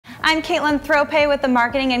I'm Caitlin Thrope with the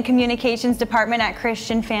Marketing and Communications Department at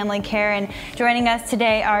Christian Family Care, and joining us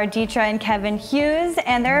today are Deetra and Kevin Hughes,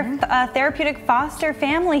 and they're a therapeutic foster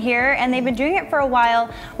family here, and they've been doing it for a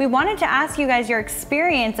while. We wanted to ask you guys your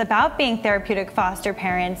experience about being therapeutic foster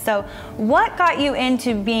parents. So what got you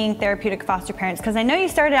into being therapeutic foster parents? Because I know you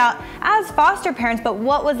started out as foster parents, but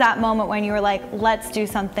what was that moment when you were like, let's do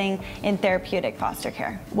something in therapeutic foster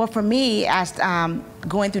care? Well, for me, as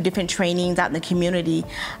going through different trainings out in the community,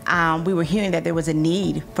 we were hearing that there was a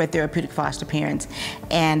need for therapeutic foster parents,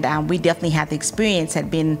 and we definitely had the experience, had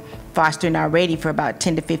been fostering already for about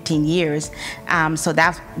 10 to 15 years, so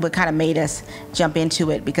that's what kind of made us jump into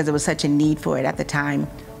it, because there was such a need for it at the time.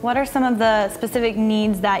 What are some of the specific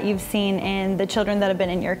needs that you've seen in the children that have been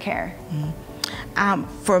in your care?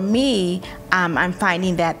 For me, I'm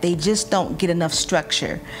finding that they just don't get enough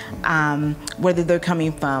structure, whether they're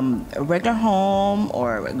coming from a regular home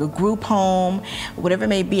or a group home, whatever it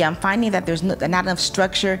may be. I'm finding that there's not enough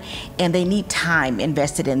structure, and they need time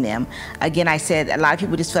invested in them. Again, I said a lot of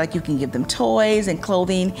people just feel like you can give them toys and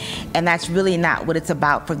clothing, and that's really not what it's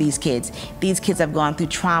about for these kids. These kids have gone through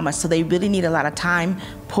trauma, so they really need a lot of time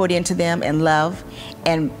poured into them, and love,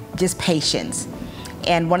 and just patience.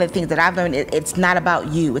 And one of the things that I've learned, it's not about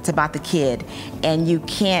you, it's about the kid. And you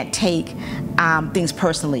can't take things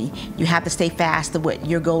personally. You have to stay fast to what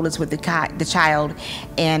your goal is with the child,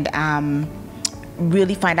 and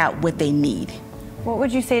really find out what they need. What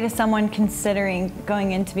would you say to someone considering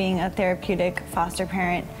going into being a therapeutic foster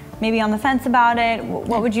parent? Maybe on the fence about it,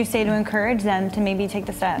 what would you say to encourage them to maybe take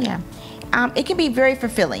the step? Yeah. It can be very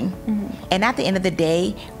fulfilling. And at the end of the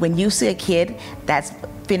day, when you see a kid that's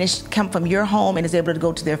come from your home and is able to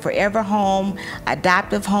go to their forever home,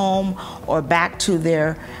 adoptive home, or back to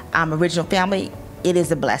their original family, it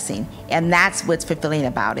is a blessing. And that's what's fulfilling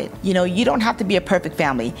about it. You know, you don't have to be a perfect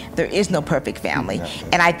family. There is no perfect family. Exactly.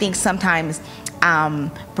 And I think sometimes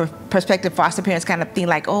prospective foster parents kind of think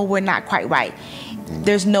like, oh, we're not quite right.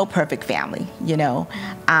 There's no perfect family, you know.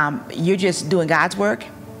 You're just doing God's work,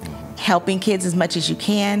 helping kids as much as you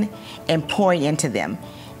can, and pouring into them.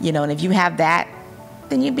 You know, and if you have that,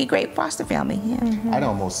 then you'd be a great foster family. Yeah. I'd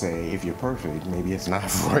almost say if you're perfect, maybe it's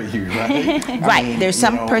not for you, right? Right. I mean, there's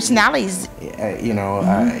some personalities. You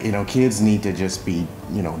know, kids need to just be,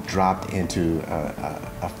 dropped into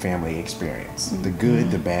a family experience, the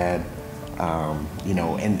good, the bad,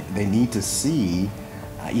 and they need to see,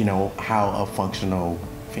 how a functional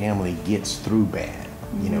family gets through bad,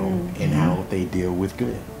 and how they deal with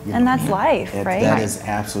good. And that's life, right? That is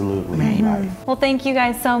absolutely life. Well, thank you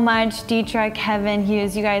guys so much, Deetra, Kevin,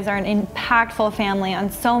 Hughes. You guys are an impactful family on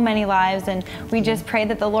so many lives, and we just pray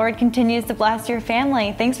that the Lord continues to bless your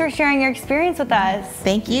family. Thanks for sharing your experience with us.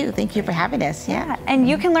 Thank you. Thank you for having us. Yeah. And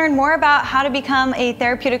you can learn more about how to become a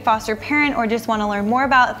therapeutic foster parent, or just want to learn more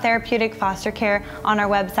about therapeutic foster care on our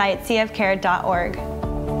website, cfcare.org.